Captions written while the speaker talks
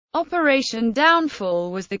Operation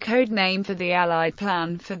Downfall was the code name for the Allied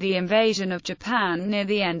plan for the invasion of Japan near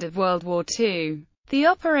the end of World War II. The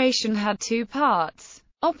operation had two parts: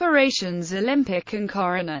 Operations Olympic and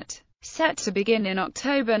Coronet. Set to begin in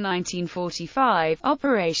October 1945,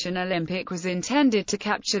 Operation Olympic was intended to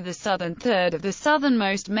capture the southern third of the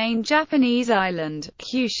southernmost main Japanese island,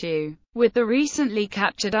 Kyushu, with the recently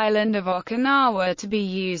captured island of Okinawa to be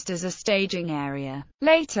used as a staging area.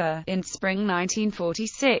 Later, in spring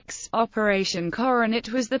 1946, Operation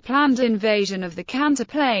Coronet was the planned invasion of the Kanto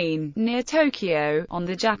Plain, near Tokyo, on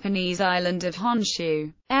the Japanese island of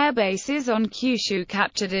Honshu. Air bases on Kyushu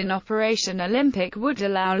captured in Operation Olympic would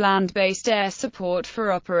allow land-based air support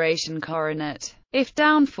for Operation Coronet. If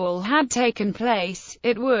Downfall had taken place,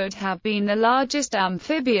 it would have been the largest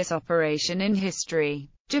amphibious operation in history.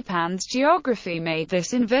 Japan's geography made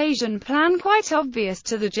this invasion plan quite obvious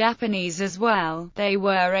to the Japanese as well. They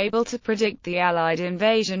were able to predict the Allied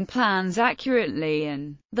invasion plans accurately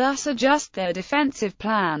and thus adjust their defensive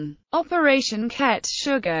plan. Operation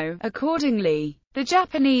Ketsugo. Accordingly, the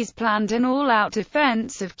Japanese planned an all-out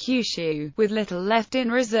defense of Kyushu, with little left in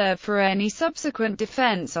reserve for any subsequent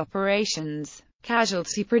defense operations.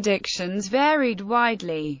 Casualty predictions varied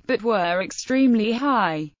widely, but were extremely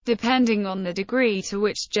high, depending on the degree to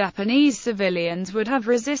which Japanese civilians would have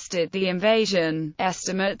resisted the invasion.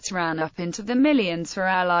 Estimates ran up into the millions for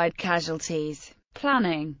Allied casualties.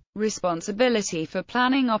 Planning. Responsibility for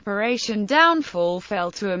planning Operation Downfall fell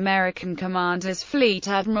to American commanders Fleet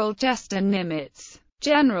Admiral Chester Nimitz,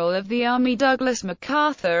 General of the Army Douglas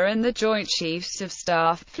MacArthur, and the Joint Chiefs of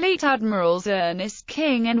Staff, Fleet Admirals Ernest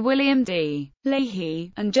King and William D.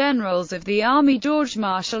 Leahy, and Generals of the Army George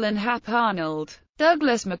Marshall and Hap Arnold.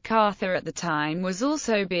 Douglas MacArthur at the time was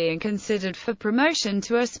also being considered for promotion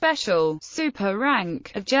to a special, super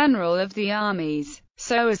rank of General of the Armies,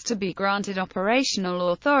 so as to be granted operational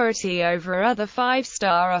authority over other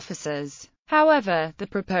five-star officers. However, the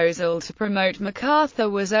proposal to promote MacArthur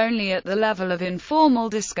was only at the level of informal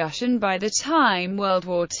discussion by the time World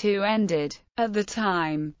War II ended. At the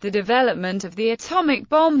time, the development of the atomic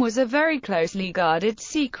bomb was a very closely guarded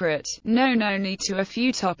secret, known only to a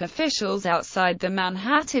few top officials outside the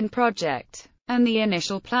Manhattan Project, and the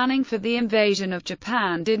initial planning for the invasion of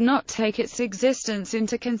Japan did not take its existence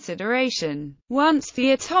into consideration. Once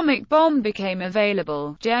the atomic bomb became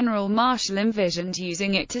available, General Marshall envisioned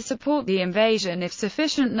using it to support the invasion if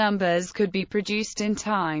sufficient numbers could be produced in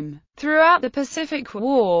time. Throughout the Pacific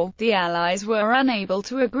War, the Allies were unable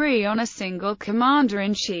to agree on a single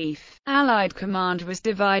commander-in-chief. Allied command was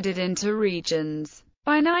divided into regions.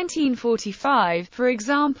 By 1945, for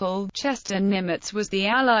example, Chester Nimitz was the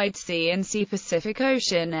Allied Sea and Sea Pacific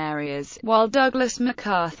Ocean areas, while Douglas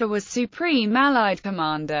MacArthur was Supreme Allied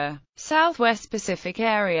Commander, Southwest Pacific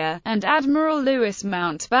Area, and Admiral Louis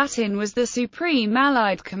Mountbatten was the Supreme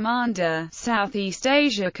Allied Commander, Southeast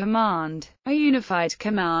Asia Command. A unified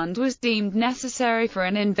command was deemed necessary for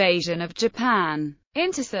an invasion of Japan.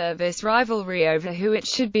 Inter-service rivalry over who it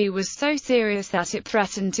should be was so serious that it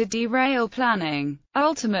threatened to derail planning.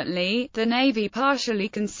 Ultimately, the Navy partially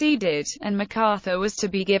conceded, and MacArthur was to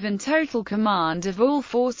be given total command of all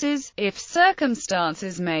forces, if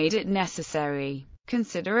circumstances made it necessary.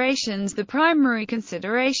 Considerations. The primary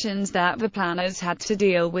considerations that the planners had to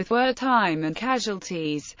deal with were time and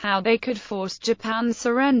casualties, how they could force Japan's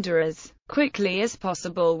surrender as quickly as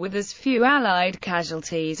possible with as few Allied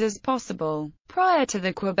casualties as possible. Prior to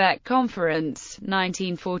the Quebec Conference,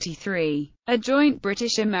 1943, a joint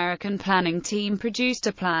British-American planning team produced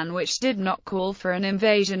a plan which did not call for an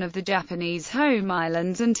invasion of the Japanese home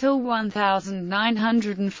islands until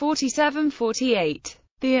 1947–48.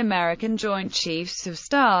 The American Joint Chiefs of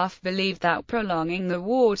Staff believed that prolonging the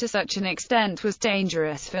war to such an extent was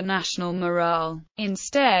dangerous for national morale.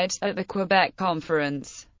 Instead, at the Quebec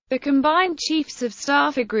Conference, the combined Chiefs of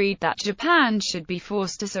Staff agreed that Japan should be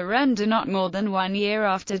forced to surrender not more than 1 year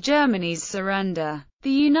after Germany's surrender.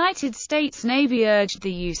 The United States Navy urged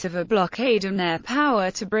the use of a blockade on air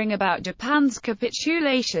power to bring about Japan's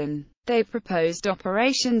capitulation. They proposed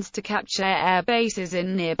operations to capture air bases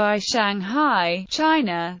in nearby Shanghai,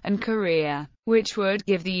 China, and Korea, which would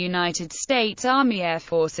give the United States Army Air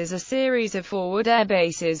Forces a series of forward air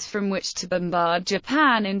bases from which to bombard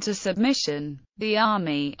Japan into submission. The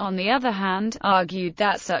Army, on the other hand, argued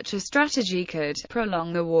that such a strategy could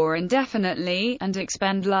prolong the war indefinitely and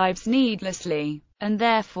expend lives needlessly, and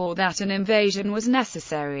therefore that an invasion was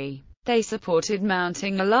necessary. They supported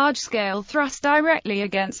mounting a large-scale thrust directly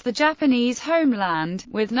against the Japanese homeland,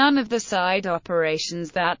 with none of the side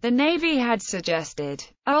operations that the Navy had suggested.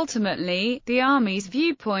 Ultimately, the Army's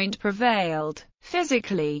viewpoint prevailed.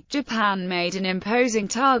 Physically, Japan made an imposing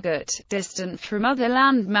target, distant from other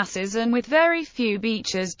land masses and with very few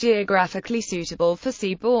beaches geographically suitable for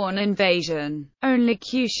seaborne invasion. Only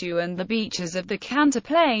Kyushu and the beaches of the Kanto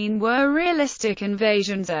Plain were realistic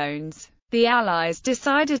invasion zones. The Allies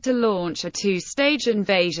decided to launch a two-stage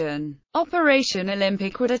invasion. Operation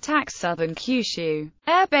Olympic would attack southern Kyushu.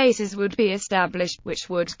 Air bases would be established, which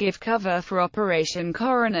would give cover for Operation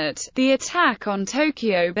Coronet, the attack on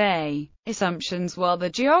Tokyo Bay. Assumptions. While the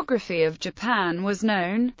geography of Japan was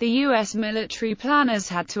known, the U.S. military planners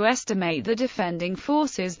had to estimate the defending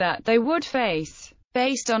forces that they would face.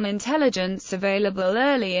 Based on intelligence available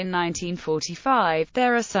early in 1945,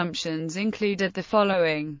 their assumptions included the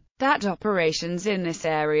following: that operations in this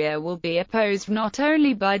area will be opposed not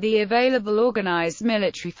only by the available organized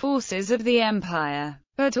military forces of the empire,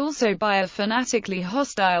 but also by a fanatically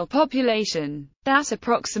hostile population, that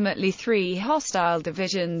approximately 3 hostile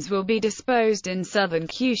divisions will be disposed in southern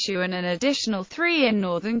Kyushu and an additional 3 in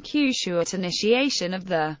northern Kyushu at initiation of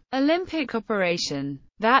the Olympic operation,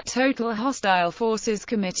 that total hostile forces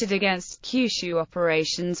committed against Kyushu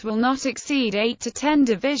operations will not exceed 8 to 10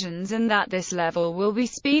 divisions and that this level will be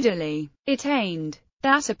speedily attained,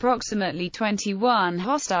 that approximately 21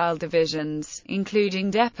 hostile divisions,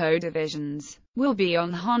 including depot divisions, will be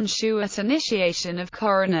on Honshu at initiation of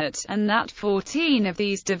Coronet, and that 14 of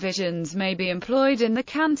these divisions may be employed in the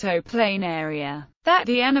Kanto Plain area, that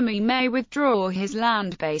the enemy may withdraw his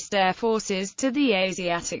land-based air forces to the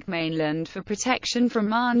Asiatic mainland for protection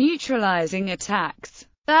from our neutralizing attacks,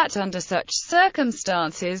 that under such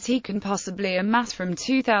circumstances he can possibly amass from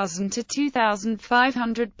 2,000 to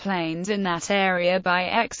 2,500 planes in that area by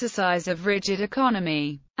exercise of rigid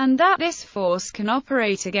economy, and that this force can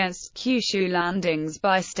operate against Kyushu landings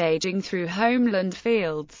by staging through homeland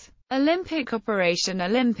fields. Olympic Operation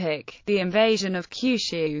Olympic, the invasion of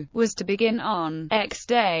Kyushu, was to begin on X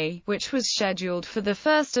Day, which was scheduled for the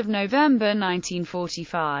 1st of November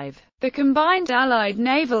 1945. The combined Allied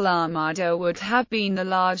naval armada would have been the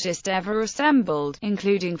largest ever assembled,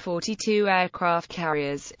 including 42 aircraft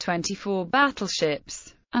carriers, 24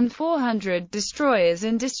 battleships, and 400 destroyers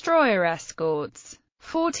and destroyer escorts.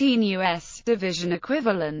 14 U.S. division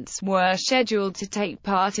equivalents were scheduled to take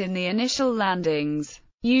part in the initial landings.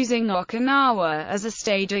 Using Okinawa as a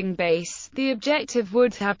staging base, the objective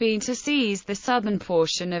would have been to seize the southern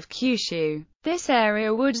portion of Kyushu. This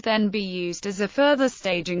area would then be used as a further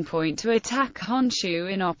staging point to attack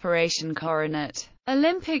Honshu in Operation Coronet.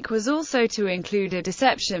 Olympic was also to include a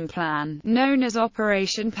deception plan, known as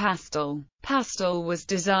Operation Pastel. Pastel was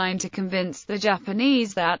designed to convince the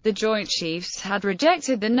Japanese that the Joint Chiefs had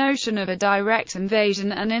rejected the notion of a direct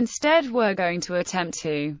invasion and instead were going to attempt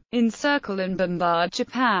to encircle and bombard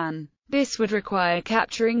Japan. This would require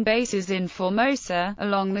capturing bases in Formosa,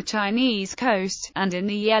 along the Chinese coast, and in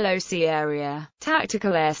the Yellow Sea area.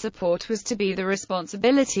 Tactical air support was to be the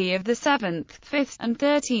responsibility of the 7th, 5th, and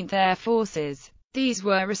 13th Air Forces. These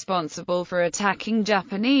were responsible for attacking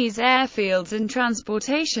Japanese airfields and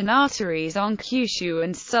transportation arteries on Kyushu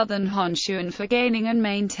and southern Honshu and for gaining and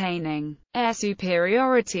maintaining air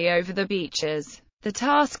superiority over the beaches. The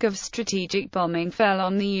task of strategic bombing fell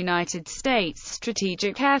on the United States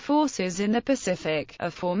Strategic Air Forces in the Pacific,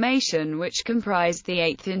 a formation which comprised the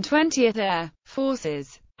 8th and 20th Air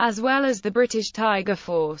Forces, as well as the British Tiger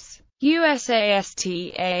Force.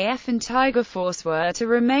 USASTAF and Tiger Force were to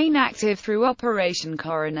remain active through Operation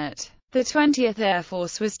Coronet. The 20th Air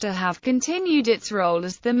Force was to have continued its role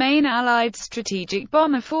as the main Allied strategic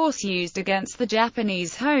bomber force used against the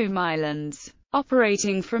Japanese home islands,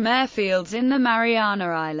 operating from airfields in the Mariana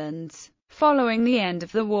Islands. Following the end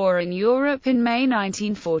of the war in Europe in May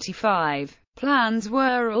 1945, plans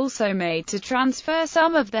were also made to transfer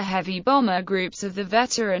some of the heavy bomber groups of the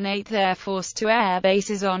veteran 8th Air Force to air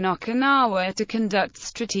bases on Okinawa to conduct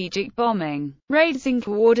strategic bombing raids in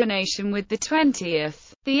coordination with the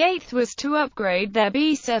 20th. The 8th was to upgrade their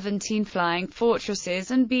B-17 Flying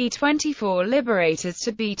Fortresses and B-24 Liberators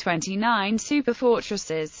to B-29 Super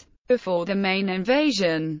Fortresses. Before the main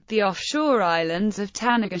invasion, the offshore islands of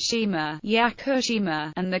Tanegashima,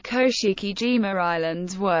 Yakushima, and the Koshikijima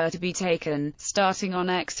Islands were to be taken, starting on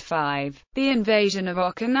X5. The invasion of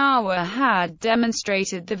Okinawa had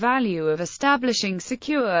demonstrated the value of establishing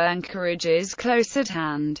secure anchorages close at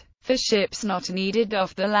hand, for ships not needed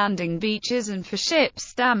off the landing beaches and for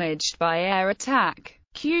ships damaged by air attack.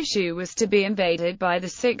 Kyushu was to be invaded by the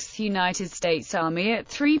 6th United States Army at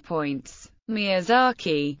 3 points: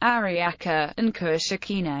 Miyazaki, Ariake, and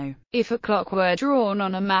Kushikino. If a clock were drawn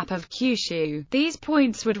on a map of Kyushu, these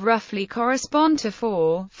points would roughly correspond to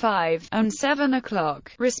 4, 5, and 7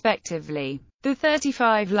 o'clock, respectively. The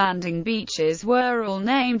 35 landing beaches were all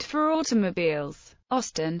named for automobiles: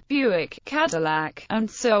 Austin, Buick, Cadillac,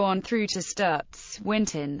 and so on through to Stutz,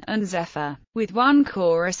 Winton, and Zephyr, with one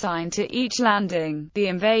corps assigned to each landing. The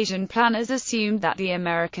invasion planners assumed that the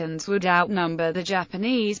Americans would outnumber the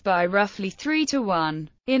Japanese by roughly 3 to 1.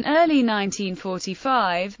 In early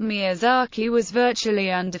 1945, Miyazaki was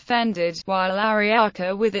virtually undefended, while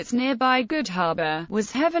Ariake, with its nearby good harbor,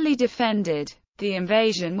 was heavily defended. The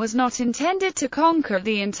invasion was not intended to conquer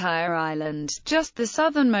the entire island, just the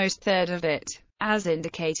southernmost third of it, as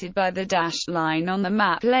indicated by the dashed line on the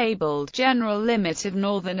map labeled General Limit of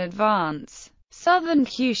Northern Advance. Southern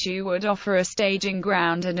Kyushu would offer a staging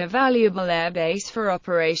ground and a valuable airbase for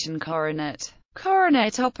Operation Coronet.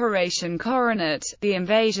 Operation Coronet, the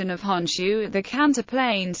invasion of Honshu, the Kanto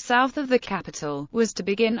Plains south of the capital, was to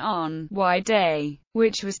begin on Y-Day,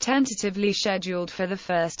 which was tentatively scheduled for the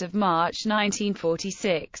 1st of March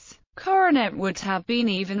 1946. Coronet would have been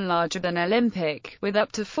even larger than Olympic, with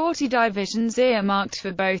up to 40 divisions earmarked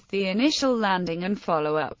for both the initial landing and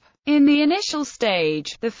follow-up. In the initial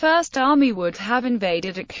stage, the 1st Army would have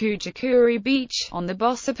invaded at Kujikuri Beach, on the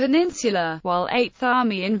Bossa Peninsula, while 8th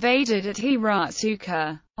Army invaded at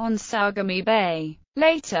Hiratsuka, on Saugami Bay.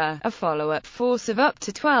 Later, a follow-up force of up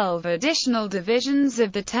to 12 additional divisions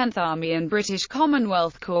of the 10th Army and British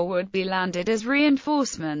Commonwealth Corps would be landed as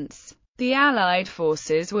reinforcements. The Allied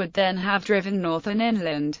forces would then have driven north and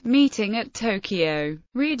inland, meeting at Tokyo.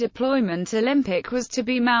 Redeployment Olympic was to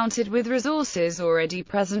be mounted with resources already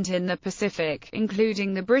present in the Pacific,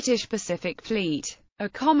 including the British Pacific Fleet, a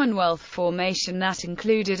Commonwealth formation that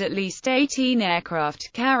included at least 18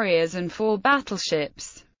 aircraft carriers and 4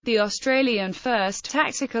 battleships. The Australian 1st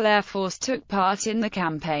Tactical Air Force took part in the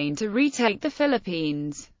campaign to retake the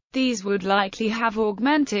Philippines. These would likely have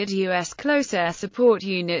augmented U.S. close air support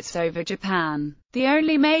units over Japan. The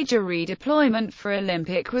only major redeployment for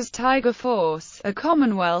Olympic was Tiger Force, a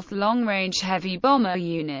Commonwealth long-range heavy bomber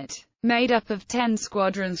unit, made up of 10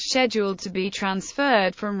 squadrons scheduled to be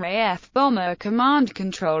transferred from RAF Bomber Command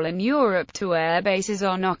Control in Europe to air bases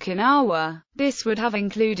on Okinawa. This would have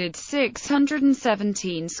included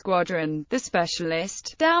 617 Squadron, the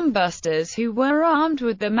Specialist Dam Busters, who were armed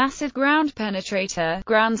with the massive ground penetrator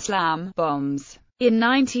Grand Slam bombs. In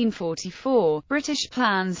 1944, British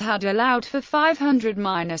plans had allowed for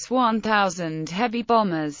 500–1,000 heavy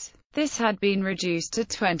bombers. This had been reduced to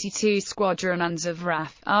 22 squadrons of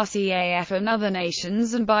RAF, RCAF and other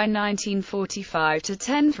nations, and by 1945 to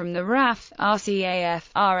 10 from the RAF, RCAF,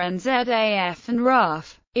 RNZAF and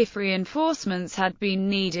RAF. If reinforcements had been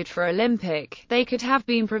needed for Olympic, they could have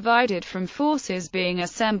been provided from forces being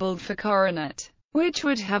assembled for Coronet, which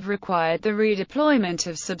would have required the redeployment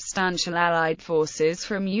of substantial Allied forces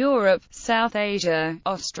from Europe, South Asia,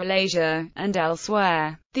 Australasia, and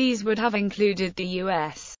elsewhere. These would have included the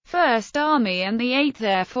U.S. 1st Army and the 8th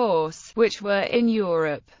Air Force, which were in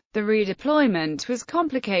Europe. The redeployment was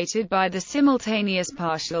complicated by the simultaneous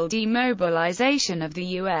partial demobilization of the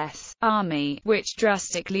U.S. Army, which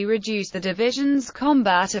drastically reduced the division's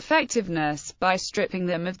combat effectiveness by stripping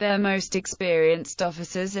them of their most experienced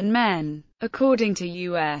officers and men. According to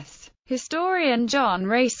U.S. historian John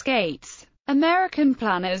Ray Skates, American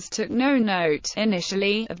planners took no note,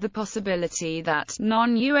 initially, of the possibility that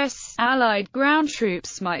non-U.S. Allied ground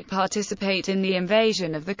troops might participate in the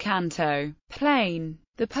invasion of the Kanto Plain.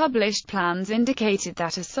 The published plans indicated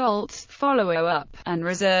that assault, follow-up, and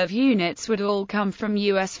reserve units would all come from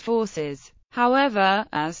U.S. forces. However,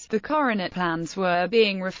 as the Coronet plans were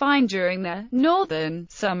being refined during the northern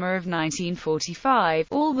summer of 1945,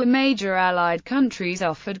 all the major Allied countries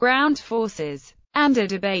offered ground forces, and a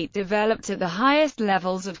debate developed at the highest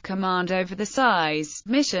levels of command over the size,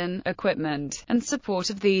 mission, equipment, and support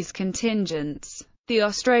of these contingents. The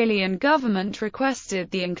Australian government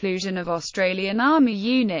requested the inclusion of Australian Army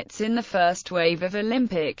units in the first wave of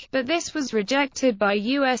Olympic, but this was rejected by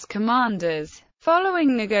U.S. commanders.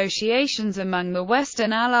 Following negotiations among the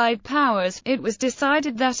Western Allied powers, it was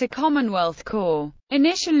decided that a Commonwealth Corps,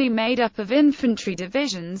 initially made up of infantry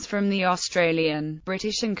divisions from the Australian,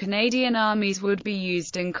 British and Canadian armies, would be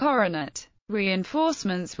used in Coronet.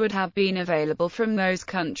 Reinforcements would have been available from those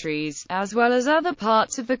countries, as well as other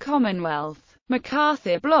parts of the Commonwealth.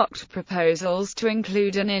 MacArthur blocked proposals to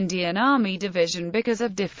include an Indian Army division because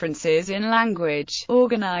of differences in language,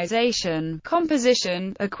 organization,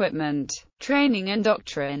 composition, equipment, training and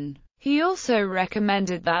doctrine. He also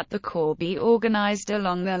recommended that the Corps be organized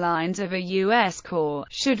along the lines of a U.S. Corps,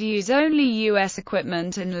 should use only U.S.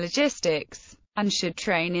 equipment and logistics. and should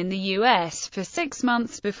train in the U.S. for 6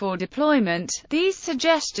 months before deployment. These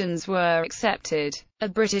suggestions were accepted. A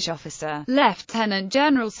British officer, Lieutenant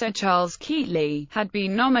General Sir Charles Keatley, had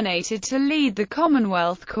been nominated to lead the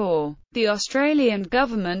Commonwealth Corps. The Australian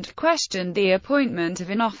government questioned the appointment of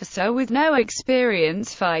an officer with no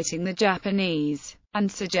experience fighting the Japanese,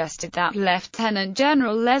 and suggested that Lieutenant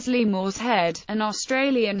General Leslie Morshead, an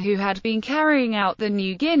Australian who had been carrying out the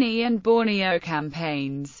New Guinea and Borneo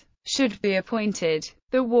campaigns, should be appointed.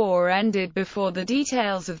 The war ended before the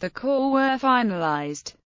details of the corps were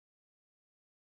finalized.